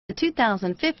The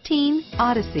 2015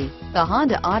 Odyssey. The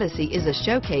Honda Odyssey is a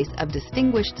showcase of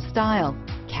distinguished style,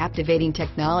 captivating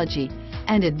technology,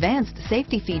 and advanced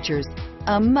safety features.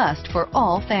 A must for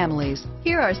all families.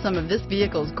 Here are some of this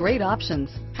vehicle's great options: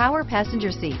 power passenger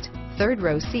seat, third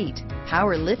row seat,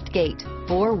 power lift gate,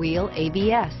 four-wheel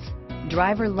ABS,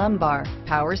 driver lumbar,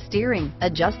 power steering,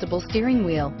 adjustable steering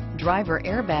wheel, driver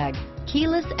airbag,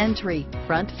 keyless entry,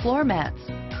 front floor mats,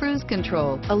 cruise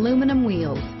control, aluminum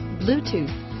wheels,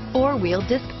 Bluetooth, four-wheel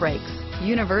disc brakes,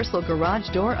 universal garage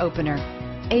door opener,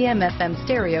 AM/FM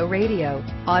stereo radio,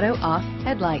 auto-off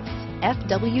headlights,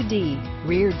 FWD,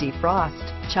 rear defrost,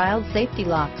 child safety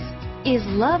locks. Is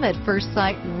love at first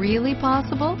sight really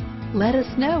possible? Let us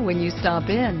know when you stop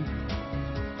in.